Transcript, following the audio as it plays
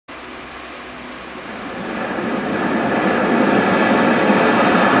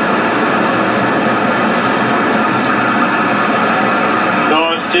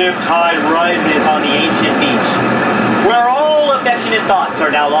tide rises on the ancient beach, where all affectionate thoughts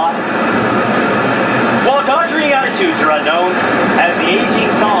are now lost, while daydreaming attitudes are unknown, as the aging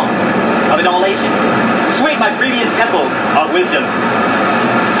songs of annihilation sweep my previous temples of wisdom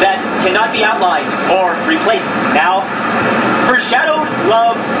that cannot be outlined or replaced now. Foreshadowed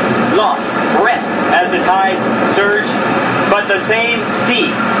love lost, rest as the tides surge, but the same sea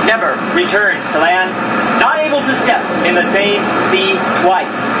never returns to land, not able to step in the same sea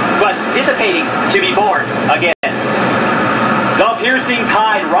twice, but dissipating to be born again. The piercing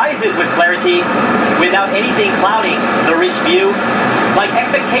tide rises with clarity, without anything clouding the rich view, like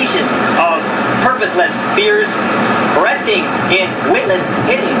expectations of purposeless fears, resting in witless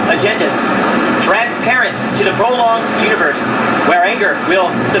hidden agendas, transparent to the prolonged universe, where anger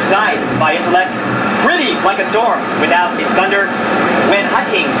will subside by intellect, gritty like a storm without its thunder, when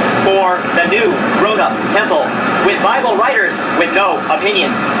hunting for the new grown-up temple, with Bible writers with no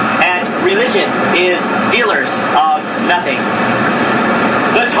opinions, and religion is dealers of nothing.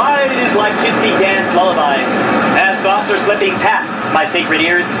 The tide is like gypsy dance lullabies, as thoughts are slipping past my sacred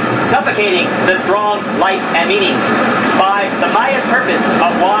ears, suffocating the strong light and meaning by the pious purpose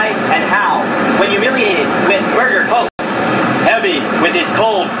of why and how, when humiliated with murdered hopes, heavy with its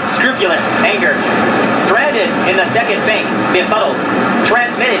cold, scrupulous anger, stranded in the second bank, befuddled,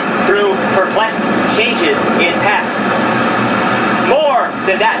 transmitted through perplexed changes in past. More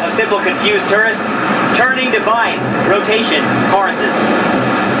than that of simple confused tourist, turning divine rotation choruses.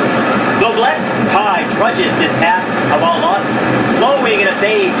 The blessed tide trudges this path of all lost, flowing in a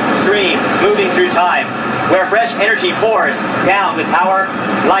sage stream, moving through time, where fresh energy pours down with power,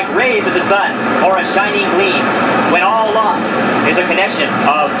 like rays of the sun or a shining gleam, when all lost is a connection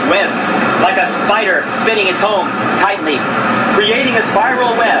of webs, like a spider spinning its home tightly, creating a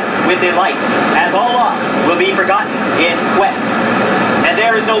spiral web with delight, as all lost will be forgotten in quest. And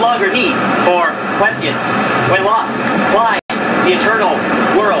there is no longer need for questions when lost climbs the eternal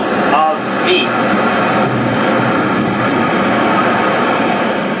world of